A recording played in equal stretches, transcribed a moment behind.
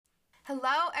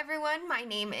Hello, everyone. My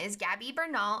name is Gabby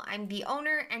Bernal. I'm the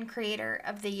owner and creator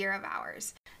of the Year of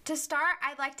Ours. To start,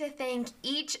 I'd like to thank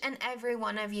each and every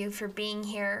one of you for being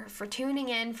here, for tuning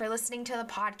in, for listening to the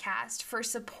podcast, for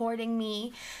supporting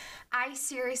me. I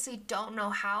seriously don't know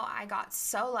how I got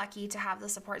so lucky to have the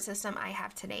support system I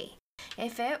have today.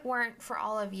 If it weren't for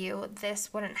all of you,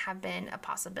 this wouldn't have been a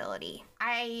possibility.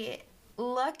 I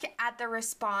look at the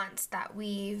response that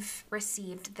we've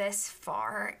received this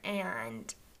far,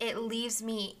 and it leaves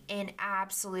me in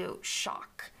absolute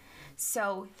shock.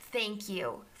 So thank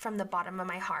you from the bottom of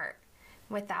my heart.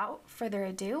 Without further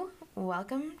ado,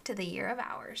 welcome to the Year of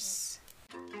Ours.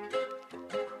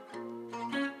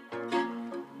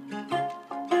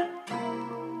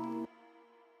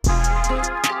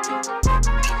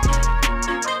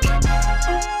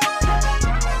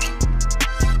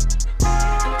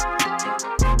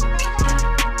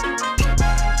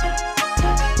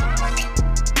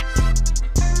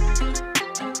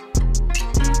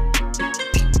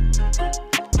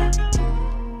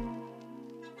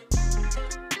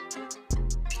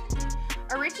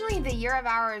 Originally, the Year of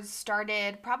Ours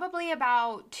started probably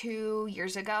about 2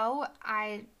 years ago.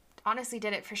 I honestly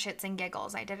did it for shits and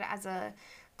giggles. I did it as a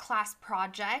class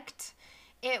project.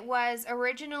 It was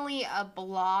originally a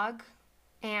blog,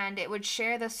 and it would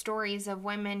share the stories of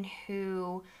women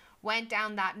who went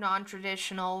down that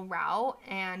non-traditional route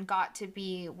and got to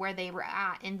be where they were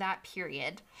at in that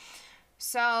period.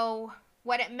 So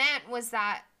what it meant was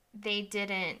that they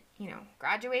didn't,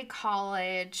 graduate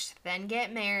college, then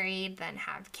get married, then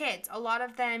have kids. A lot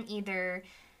of them either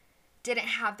didn't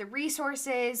have the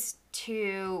resources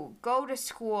to go to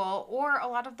school, or a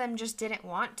lot of them just didn't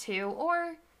want to,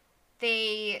 or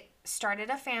they started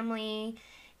a family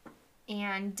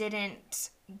and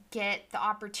didn't get the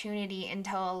opportunity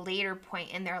until a later point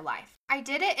in their life. I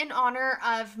did it in honor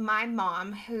of my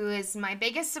mom, who is my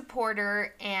biggest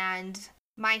supporter and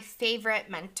my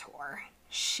favorite mentor.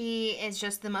 She is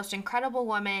just the most incredible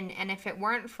woman, and if it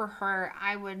weren't for her,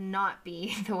 I would not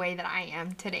be the way that I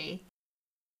am today.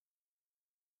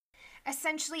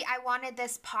 Essentially, I wanted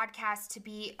this podcast to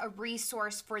be a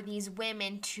resource for these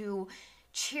women to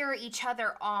cheer each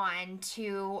other on,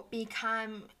 to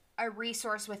become a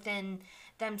resource within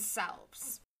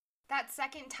themselves. That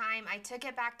second time, I took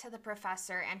it back to the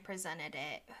professor and presented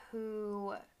it,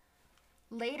 who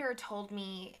later told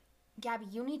me, Gabby,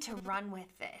 you need to run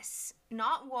with this.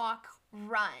 Not walk,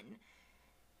 run.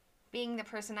 Being the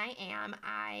person I am,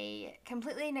 I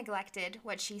completely neglected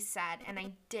what she said, and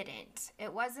I didn't.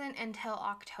 It wasn't until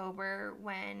October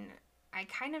when I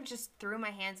kind of just threw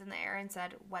my hands in the air and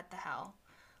said, what the hell?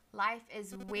 Life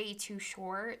is way too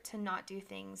short to not do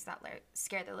things that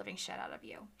scare the living shit out of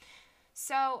you.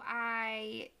 So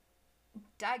I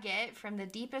dug it from the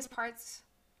deepest parts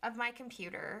of my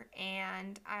computer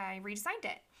and I redesigned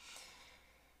it.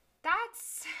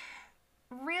 That's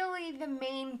really the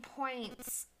main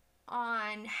points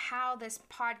on how this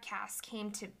podcast came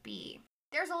to be.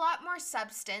 There's a lot more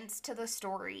substance to the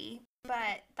story,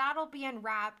 but that'll be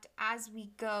unwrapped as we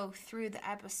go through the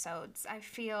episodes. I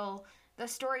feel the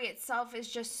story itself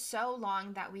is just so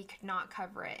long that we could not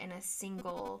cover it in a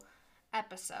single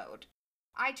episode.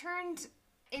 I turned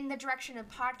in the direction of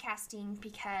podcasting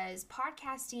because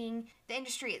podcasting, the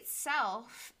industry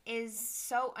itself, is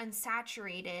so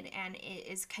unsaturated and it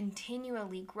is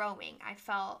continually growing. I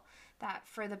felt that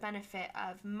for the benefit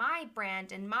of my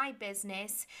brand and my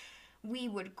business, we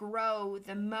would grow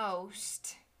the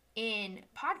most in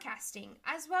podcasting,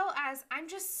 as well as I'm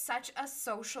just such a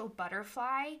social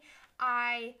butterfly.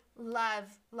 I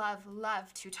love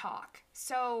to talk.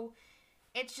 So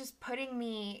it's just putting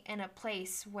me in a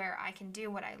place where I can do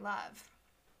what I love.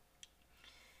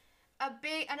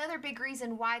 Another big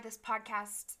reason why this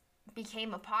podcast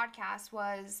became a podcast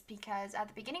was because at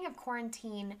the beginning of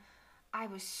quarantine, I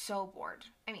was so bored.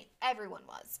 I mean, everyone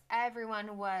was.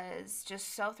 Everyone was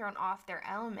just so thrown off their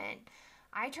element.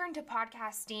 I turned to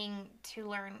podcasting to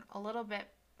learn a little bit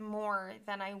more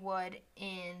than I would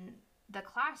in the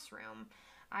classroom.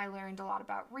 I learned a lot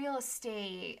about real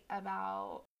estate,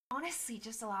 about honestly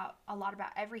just a lot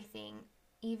about everything.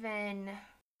 Even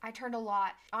I turned a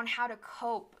lot on how to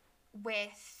cope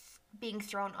with being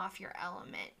thrown off your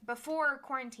element. Before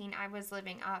quarantine, I was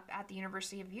living up at the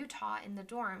University of Utah in the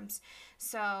dorms.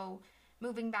 So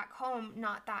moving back home,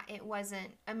 not that it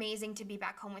wasn't amazing to be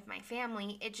back home with my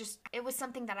family, it was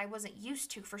something that I wasn't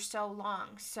used to for so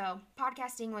long. So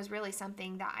podcasting was really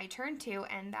something that I turned to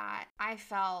and that I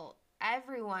felt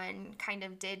everyone kind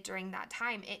of did during that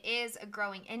time. It is a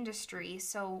growing industry,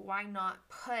 so why not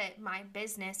put my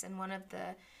business in one of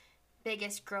the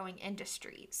biggest growing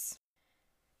industries?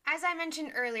 As I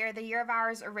mentioned earlier, the Year of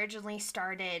Ours originally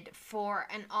started for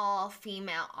an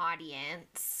all-female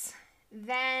audience.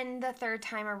 Then the third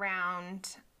time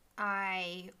around,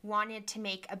 I wanted to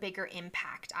make a bigger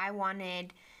impact. I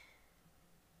wanted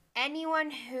anyone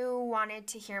who wanted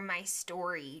to hear my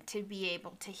story to be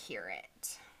able to hear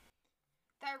it.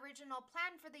 The original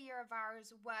plan for the Year of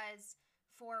Ours was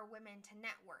for women to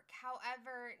network.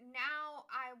 However, now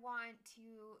I want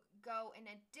to go in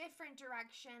a different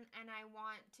direction, and I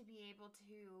want to be able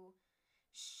to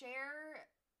share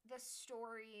the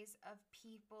stories of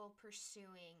people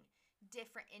pursuing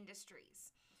different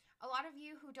industries. A lot of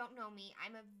you who don't know me,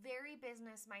 I'm a very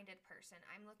business-minded person.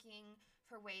 I'm looking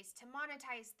for ways to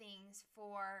monetize things,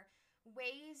 for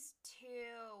ways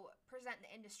to present the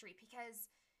industry,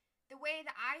 because the way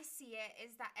that I see it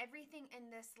is that everything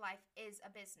in this life is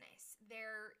a business.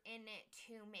 They're in it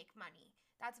to make money.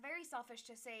 That's very selfish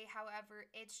to say, however,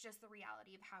 it's just the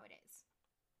reality of how it is.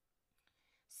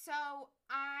 So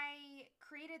I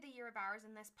created the Year of Ours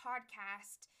in this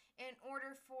podcast in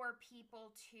order for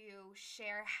people to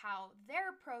share how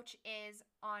their approach is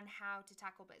on how to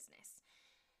tackle business.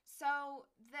 So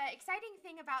the exciting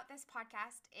thing about this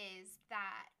podcast is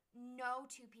that no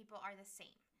two people are the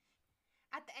same.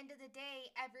 At the end of the day,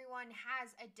 everyone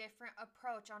has a different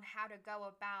approach on how to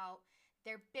go about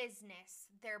their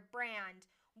business, their brand,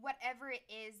 whatever it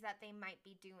is that they might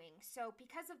be doing. So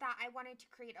because of that, I wanted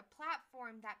to create a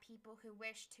platform that people who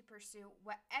wish to pursue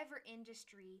whatever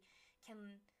industry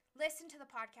can listen to the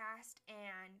podcast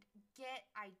and get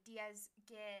ideas,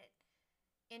 get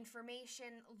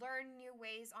information, learn new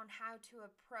ways on how to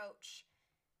approach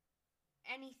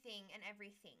anything and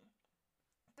everything.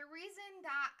 The reason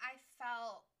that I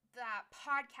felt that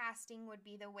podcasting would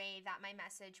be the way that my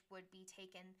message would be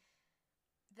taken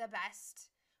the best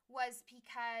was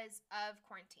because of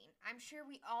quarantine. I'm sure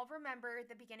we all remember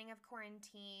the beginning of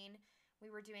quarantine. We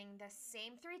were doing the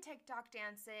same 3 TikTok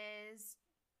dances,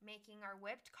 making our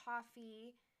whipped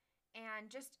coffee, and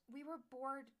just we were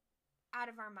bored out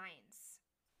of our minds.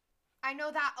 I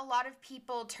know that a lot of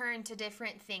people turned to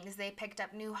different things. They picked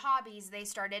up new hobbies. They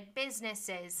started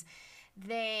businesses.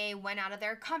 They went out of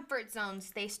their comfort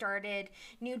zones. They started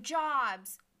new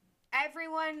jobs.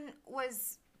 Everyone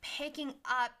was picking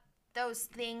up those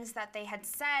things that they had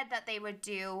said that they would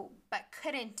do but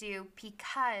couldn't do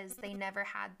because they never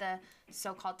had the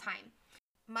so-called time.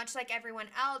 Much like everyone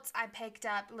else, I picked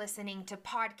up listening to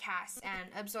podcasts and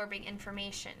absorbing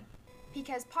information.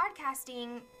 Because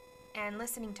podcasting and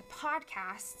listening to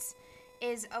podcasts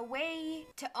is a way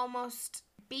to almost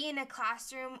be in a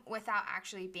classroom without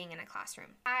actually being in a classroom.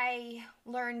 I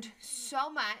learned so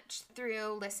much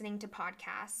through listening to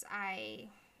podcasts. I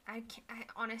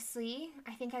honestly,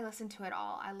 I think I listened to it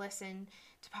all. I listened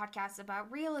to podcasts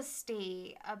about real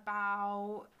estate,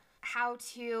 about how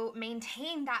to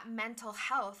maintain that mental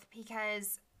health,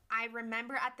 because I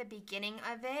remember at the beginning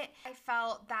of it, I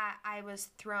felt that I was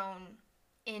thrown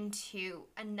into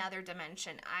another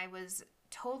dimension. I was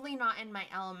totally not in my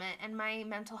element, and my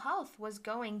mental health was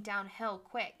going downhill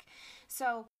quick.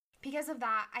 So because of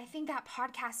that, I think that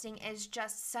podcasting is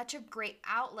just such a great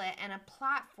outlet and a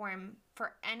platform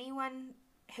for anyone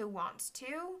who wants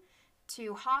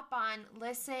to hop on,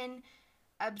 listen,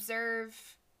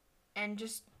 observe, and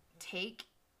just take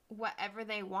whatever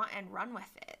they want and run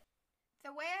with it.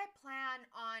 The way I plan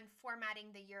on formatting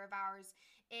the Year of Ours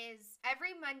is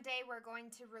every Monday we're going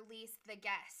to release the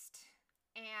guest,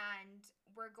 and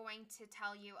we're going to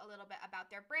tell you a little bit about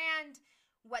their brand,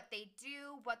 what they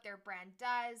do, what their brand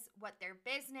does, what their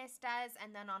business does,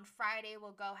 and then on Friday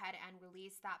we'll go ahead and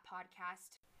release that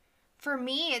podcast. For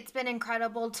me, it's been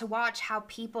incredible to watch how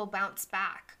people bounce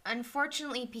back.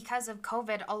 Unfortunately, because of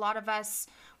COVID, a lot of us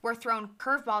were thrown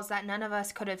curveballs that none of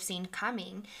us could have seen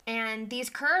coming. And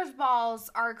these curveballs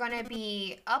are going to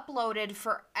be uploaded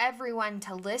for everyone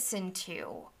to listen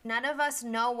to. None of us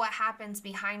know what happens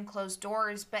behind closed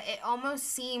doors, but it almost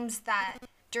seems that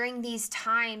during these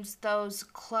times, those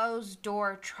closed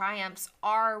door triumphs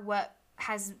are what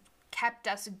has kept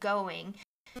us going.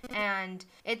 And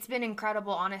it's been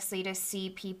incredible, honestly, to see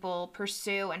people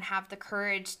pursue and have the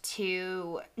courage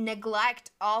to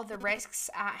neglect all the risks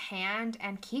at hand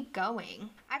and keep going.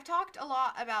 I've talked a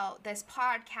lot about this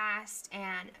podcast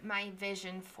and my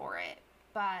vision for it,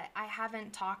 but I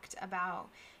haven't talked about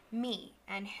me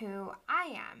and who I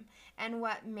am and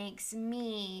what makes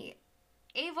me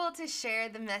able to share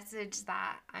the message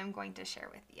that I'm going to share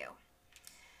with you.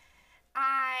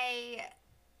 I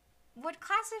would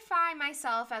classify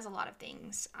myself as a lot of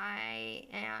things. I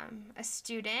am a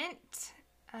student,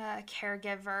 a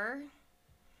caregiver,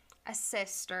 a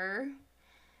sister,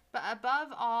 But above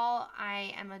all,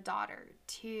 I am a daughter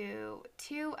to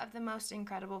two of the most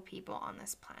incredible people on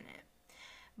this planet.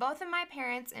 Both of my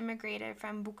parents immigrated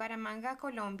from Bucaramanga,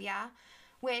 Colombia,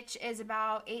 which is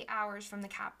about 8 hours from the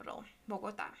capital,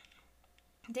 Bogota.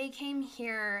 They came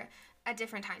here at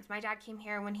different times. My dad came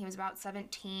here when he was about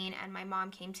 17, and my mom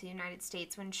came to the United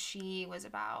States when she was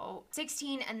about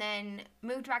 16, and then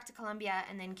moved back to Colombia,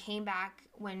 and then came back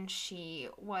when she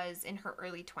was in her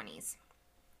early 20s.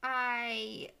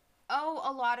 I owe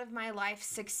a lot of my life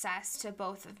success to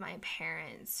both of my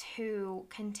parents who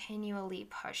continually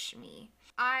push me.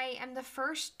 I am the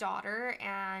first daughter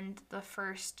and the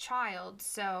first child,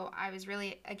 so I was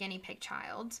really a guinea pig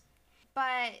child.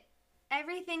 But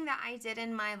everything that I did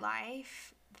in my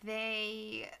life,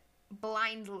 they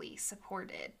blindly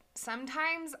supported.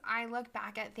 Sometimes I look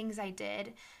back at things I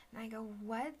did and I go,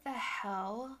 what the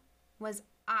hell was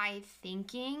I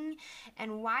thinking?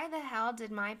 And why the hell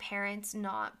did my parents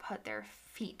not put their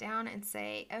feet down and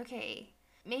say, okay,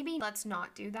 maybe let's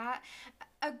not do that?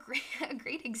 A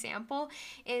great example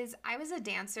is I was a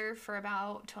dancer for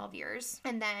about 12 years,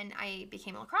 and then I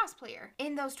became a lacrosse player.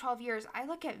 In those 12 years, I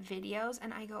look at videos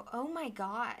and I go, oh my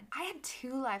God, I had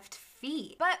 2 left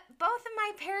feet. But both of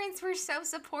my parents were so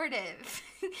supportive.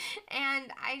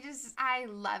 And I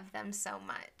love them so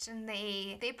much. And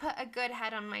they put a good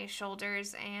head on my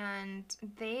shoulders, and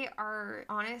they are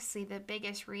honestly the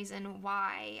biggest reason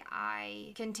why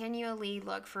I continually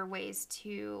look for ways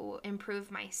to improve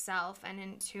myself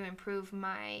and to improve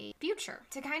my future.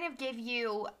 To kind of give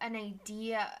you an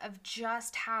idea of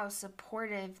just how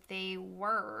supportive they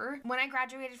were, when I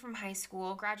graduated from high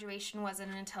school, graduation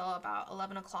wasn't until about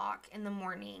 11 o'clock in the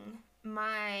morning.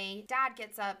 My dad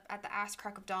gets up at the ass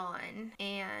crack of dawn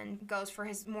and goes for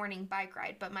his morning bike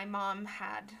ride, but my mom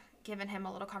had given him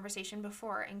a little conversation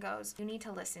before and goes, you need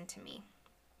to listen to me.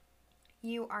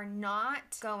 You are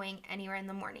not going anywhere in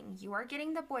the morning. You are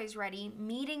getting the boys ready,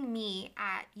 meeting me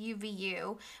at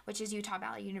UVU, which is Utah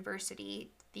Valley University,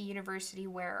 the university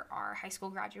where our high school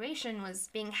graduation was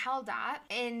being held at.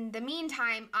 In the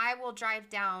meantime, I will drive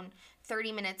down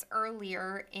 30 minutes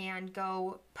earlier and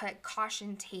go put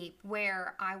caution tape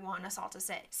where I want us all to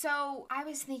sit. So I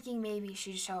was thinking maybe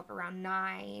she'd show up around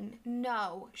 9.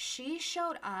 No, she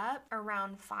showed up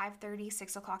around 5:30,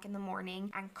 6 o'clock in the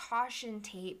morning and caution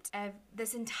taped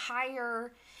this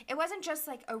entire, it wasn't just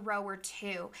like a row or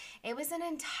two, it was an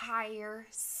entire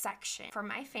section for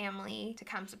my family to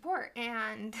come support.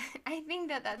 And I think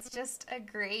that that's just a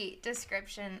great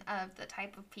description of the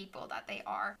type of people that they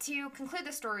are. To conclude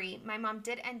the story, my mom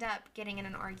did end up getting in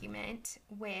an argument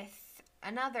with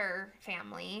another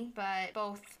family, but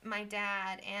both my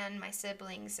dad and my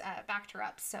siblings backed her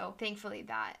up, so thankfully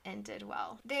that ended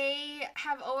well. They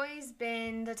have always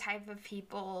been the type of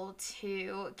people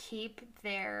to keep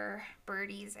their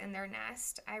birdies in their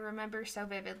nest. I remember so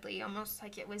vividly, almost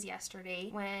like it was yesterday,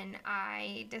 when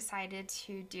I decided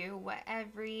to do what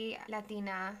every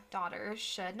Latina daughter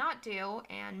should not do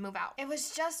and move out. It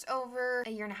was just over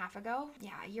a year and a half ago. Yeah,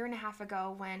 a year and a half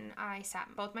ago when I sat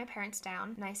both my parents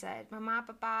down and I said, Mama,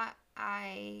 Papa,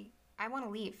 I want to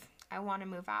leave. I want to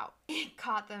move out. It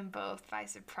caught them both by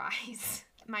surprise.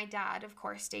 My dad, of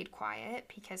course, stayed quiet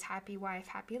because happy wife,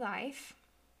 happy life.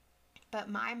 But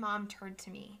my mom turned to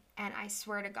me, and I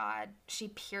swear to God, she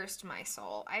pierced my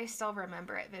soul. I still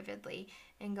remember it vividly,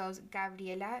 and goes,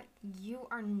 Gabriela, you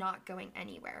are not going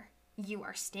anywhere. You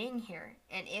are staying here.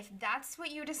 And if that's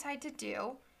what you decide to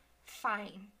do,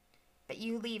 fine. But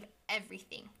you leave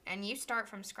everything and you start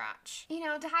from scratch. You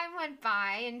know, time went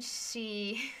by and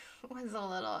she was a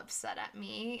little upset at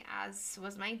me, as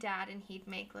was my dad, and he'd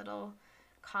make little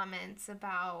comments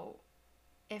about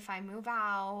if I move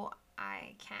out,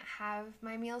 I can't have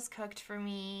my meals cooked for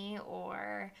me,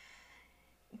 or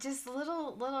just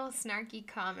little snarky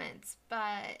comments.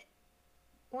 But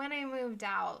when I moved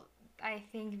out, I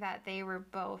think that they were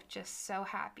both just so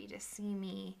happy to see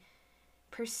me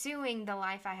pursuing the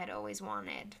life I had always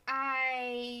wanted.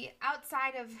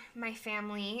 Outside of my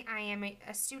family, I am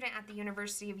a student at the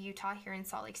University of Utah here in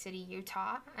Salt Lake City,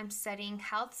 Utah. I'm studying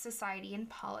health, society, and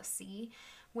policy,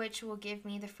 which will give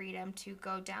me the freedom to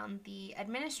go down the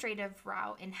administrative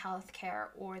route in healthcare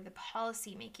or the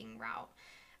policy-making route.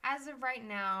 As of right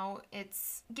now,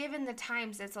 it's, given the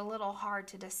times, it's a little hard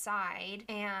to decide,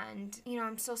 and, you know,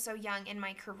 I'm still so young in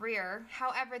my career.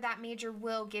 However, that major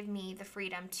will give me the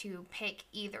freedom to pick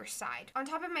either side. On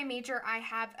top of my major, I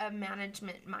have a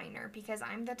management minor because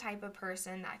I'm the type of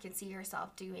person that can see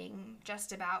herself doing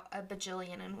just about a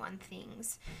bajillion and one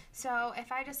things. So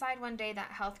if I decide one day that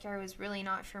healthcare was really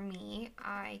not for me,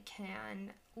 I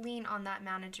can lean on that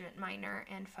management minor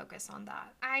and focus on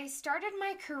that. I started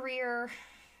my career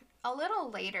a little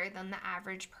later than the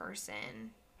average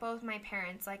person. Both my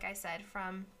parents, like I said,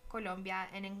 from Colombia,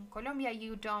 and in Colombia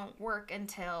you don't work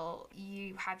until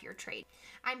you have your trade.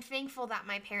 I'm thankful that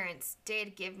my parents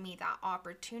did give me that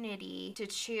opportunity to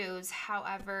choose.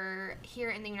 However,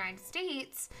 here in the United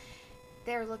States,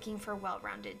 they're looking for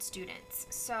well-rounded students.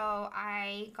 So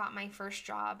I got my first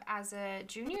job as a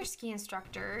junior ski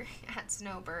instructor at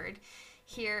Snowbird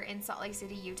here in Salt Lake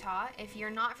City, Utah. If you're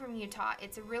not from Utah,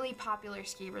 it's a really popular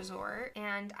ski resort,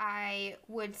 and I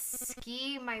would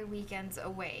ski my weekends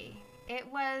away. It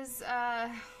was,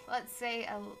 let's say,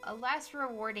 a less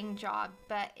rewarding job,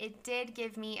 but it did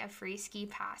give me a free ski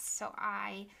pass, so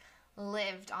I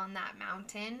lived on that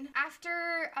mountain.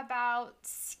 After about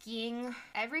skiing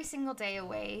every single day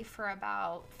away for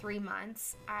about 3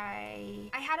 months, I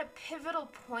had a pivotal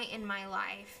point in my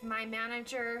life. My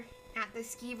manager at the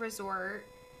ski resort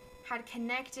had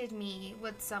connected me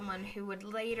with someone who would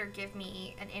later give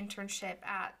me an internship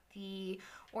at the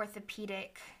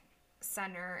orthopedic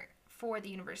center for the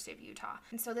University of Utah.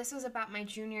 And so this was about my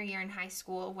junior year in high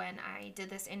school when I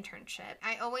did this internship.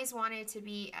 I always wanted to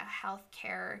be a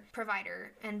healthcare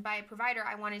provider, and by provider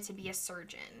I wanted to be a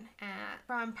surgeon.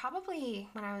 From probably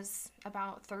when I was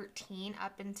about 13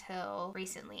 up until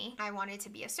recently, I wanted to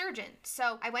be a surgeon.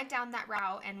 So I went down that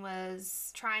route and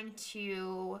was trying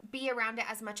to be around it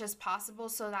as much as possible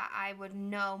so that I would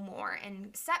know more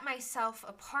and set myself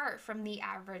apart from the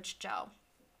average Joe.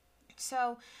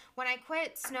 So when I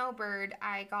quit Snowbird,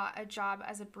 I got a job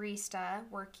as a barista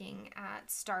working at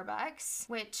Starbucks,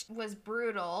 which was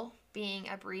brutal being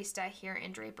a barista here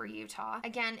in Draper, Utah.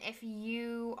 Again, if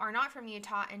you are not from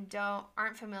Utah and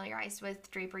aren't familiarized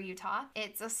with Draper, Utah,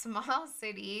 it's a small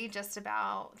city just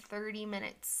about 30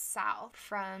 minutes south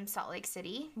from Salt Lake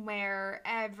City, where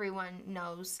everyone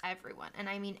knows everyone. And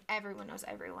I mean everyone knows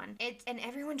everyone. And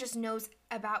everyone just knows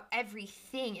about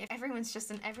everything. Everyone's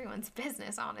just in everyone's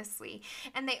business, honestly.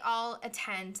 And they all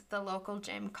attend the local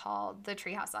gym called the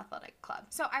Treehouse Athletic Club.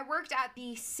 So I worked at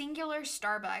the singular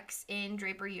Starbucks in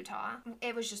Draper, Utah.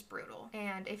 It was just brutal.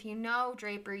 And if you know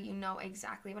Draper, you know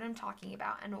exactly what I'm talking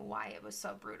about and why it was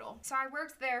so brutal. So I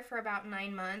worked there for about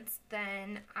 9 months.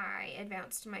 Then I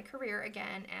advanced my career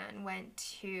again and went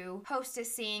to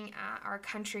hostessing at our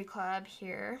country club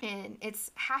here. And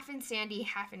it's half in Sandy,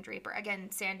 half in Draper.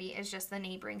 Again, Sandy is just the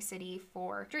neighboring city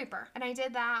for Draper. And I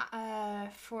did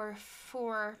that for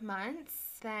 4 months.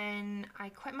 Then I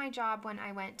quit my job when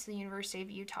I went to the University of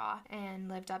Utah and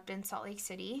lived up in Salt Lake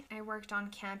City. I worked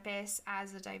on campus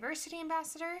as a diversity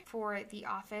ambassador for the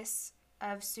Office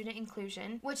of Student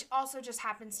Inclusion, which also just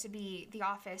happens to be the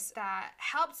office that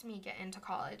helped me get into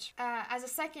college. As a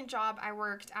second job, I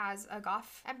worked as a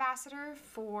Goff ambassador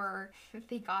for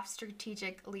the Goff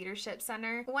Strategic Leadership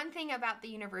Center. One thing about the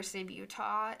University of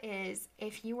Utah is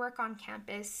if you work on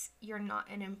campus, you're not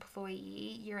an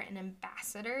employee, you're an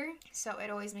ambassador. So it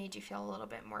always made you feel a little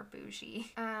bit more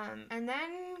bougie. And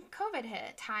then COVID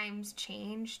hit. Times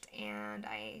changed and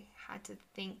I had to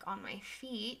think on my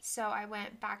feet. So I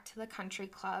went back to the country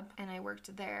club and I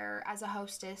worked there as a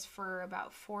hostess for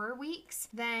about 4 weeks.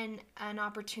 Then an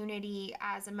opportunity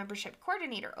as a membership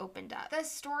coordinator opened up. The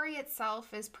story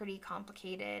itself is pretty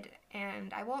complicated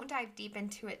and I won't dive deep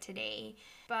into it today,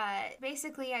 but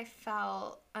basically I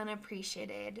felt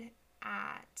unappreciated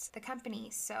at the company.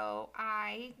 So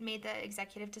I made the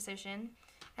executive decision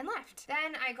and left.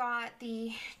 Then I got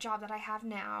the job that I have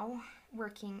now,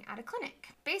 working at a clinic.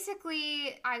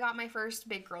 Basically, I got my first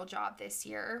big girl job this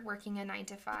year, working a 9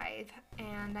 to 5,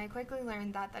 and I quickly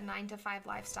learned that the 9 to 5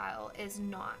 lifestyle is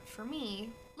not for me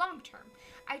long term.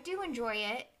 I do enjoy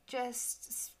it,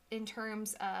 just in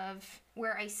terms of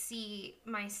where I see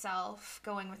myself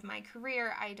going with my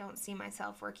career. I don't see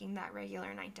myself working that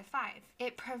regular 9 to 5.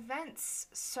 It prevents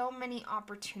so many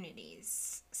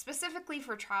opportunities, specifically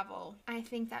for travel. I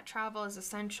think that travel is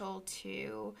essential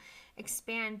to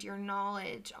expand your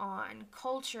knowledge on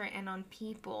culture and on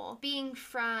people. Being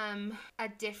from a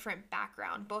different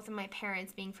background, both of my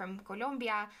parents being from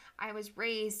Colombia, I was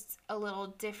raised a little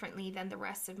differently than the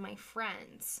rest of my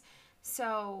friends.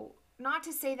 So not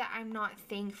to say that I'm not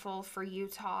thankful for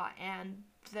Utah and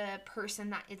the person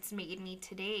that it's made me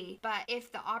today, but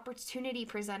if the opportunity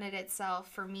presented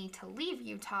itself for me to leave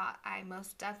Utah, I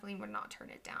most definitely would not turn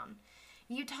it down.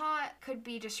 Utah could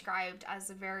be described as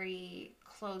a very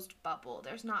closed bubble.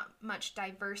 There's not much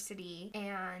diversity,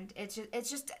 and it's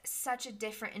just such a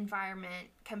different environment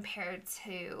compared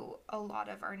to a lot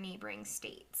of our neighboring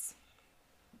states.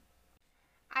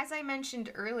 As I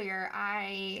mentioned earlier,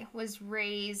 I was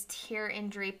raised here in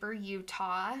Draper,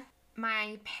 Utah.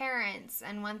 My parents,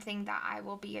 and one thing that I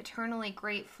will be eternally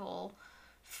grateful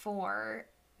for,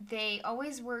 they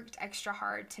always worked extra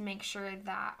hard to make sure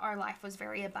that our life was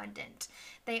very abundant.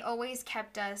 They always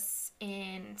kept us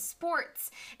in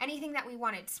sports, anything that we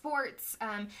wanted, sports,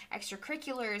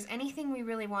 extracurriculars, anything we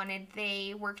really wanted.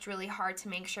 They worked really hard to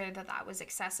make sure that that was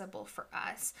accessible for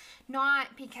us. Not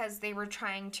because they were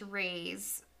trying to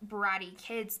raise bratty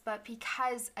kids, but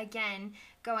because, again,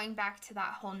 going back to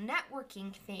that whole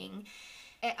networking thing,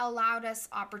 it allowed us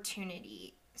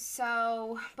opportunity.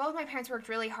 So both my parents worked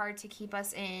really hard to keep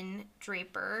us in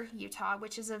Draper, Utah,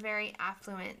 which is a very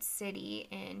affluent city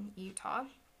in Utah.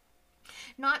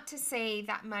 Not to say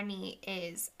that money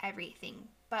is everything,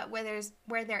 but where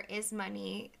there is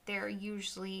money, there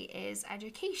usually is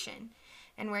education.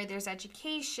 And where there's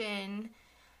education,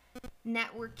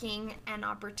 networking and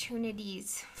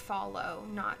opportunities follow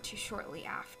not too shortly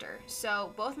after.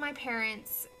 So both my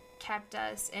parents kept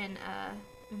us in a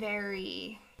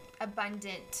very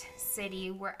abundant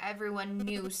city where everyone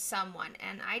knew someone.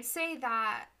 And I'd say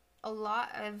that a lot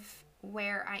of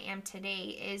where I am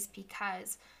today is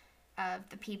because of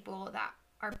the people that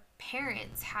our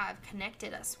parents have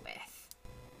connected us with.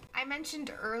 I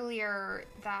mentioned earlier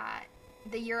that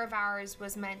the year of ours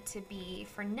was meant to be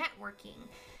for networking.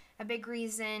 A big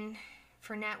reason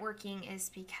for networking is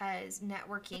because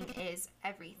networking is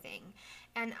everything.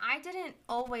 And I didn't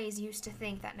always used to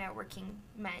think that networking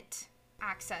meant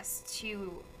access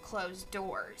to closed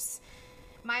doors.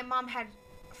 My mom had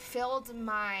filled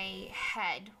my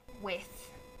head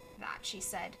with that. She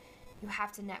said, you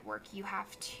have to network, you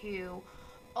have to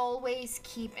always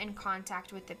keep in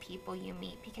contact with the people you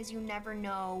meet because you never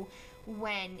know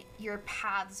when your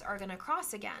paths are going to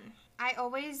cross again. I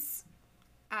always,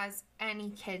 as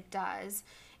any kid does,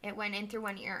 it went in through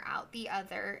one ear, out the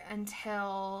other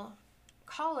until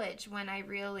college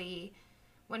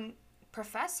when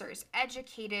professors,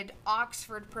 educated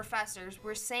Oxford professors,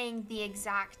 were saying the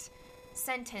exact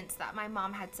sentence that my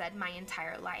mom had said my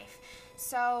entire life.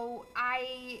 So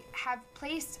I have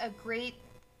placed a great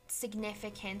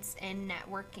significance in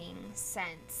networking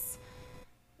since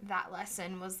that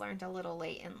lesson was learned a little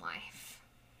late in life.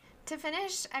 To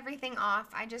finish everything off,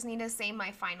 I just need to say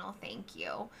my final thank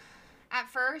you. At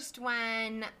first,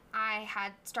 when I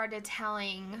had started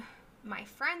telling my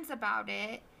friends about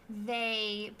it,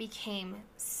 they became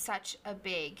such a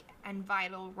big and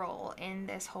vital role in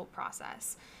this whole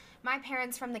process. My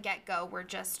parents from the get-go were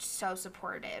just so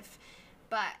supportive,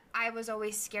 but I was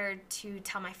always scared to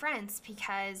tell my friends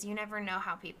because you never know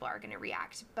how people are going to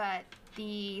react. But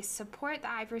the support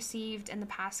that I've received in the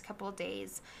past couple of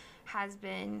days has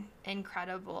been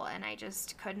incredible, and I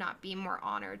just could not be more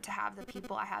honored to have the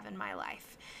people I have in my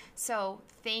life. So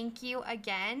thank you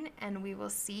again, and we will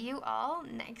see you all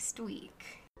next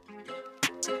week.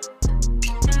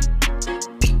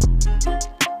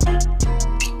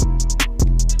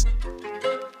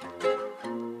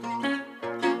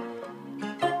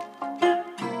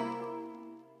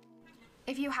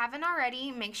 If you haven't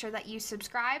already, make sure that you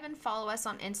subscribe and follow us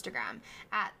on Instagram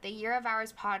at The Year of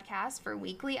Ours Podcast for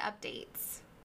weekly updates.